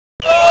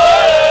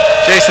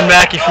Jason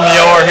Mackey from the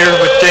OR here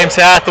with James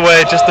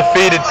Hathaway. Just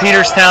defeated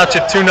Peters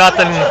Township 2-0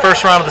 in the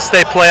first round of the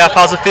state playoff.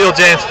 How's it feel,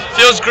 James?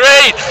 Feels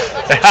great.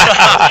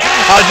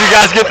 How'd you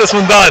guys get this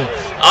one done?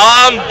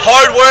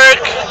 Hard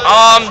work.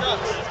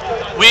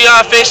 We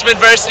faced some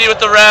adversity with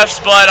the refs,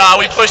 but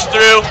we pushed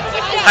through.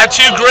 Had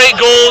two great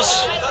goals.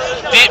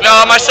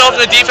 Myself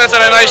and the defense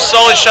had a nice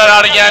solid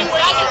shutout again.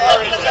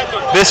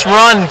 This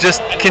run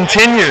just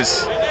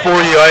continues for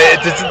you.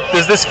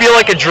 Does this feel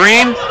like a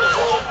dream?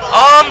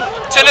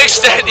 To an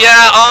extent,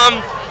 yeah. I'm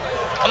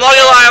not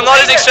gonna lie, I'm not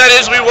as excited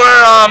as we were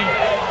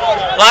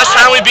last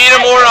time we beat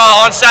them or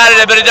on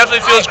Saturday, but it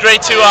definitely feels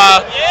great to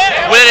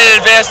win and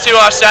advance to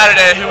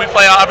Saturday, who we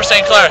play Upper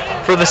St. Clair.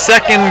 For the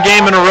second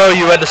game in a row,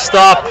 you had to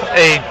stop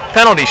a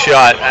penalty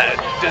shot.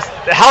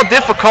 How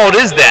difficult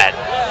is that?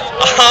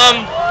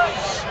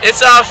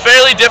 It's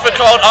fairly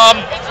difficult.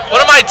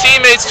 One of my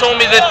teammates told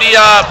me that the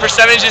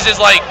percentages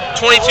is like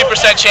 22%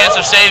 chance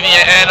of saving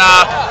it, and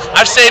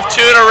I've saved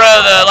 2 in a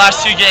row the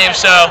last 2 games,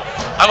 so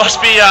I must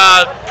be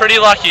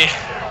pretty lucky.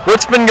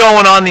 What's been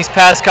going on these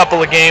past couple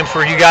of games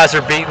where you guys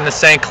are beating the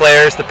St.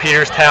 Clairs, the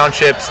Peters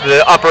Townships,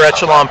 the upper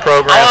echelon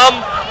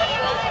programs?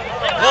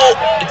 Well,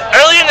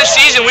 early in the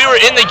season we were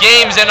in the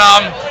games, and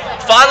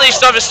finally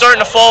stuff is starting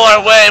to fall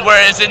our way,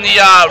 whereas in the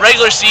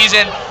regular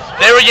season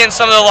they were getting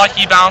some of the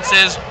lucky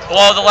bounces.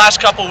 Well, the last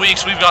couple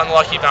weeks we've gotten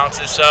lucky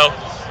bounces, so.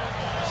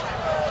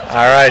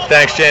 All right,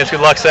 thanks, James.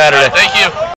 Good luck Saturday. Thank you.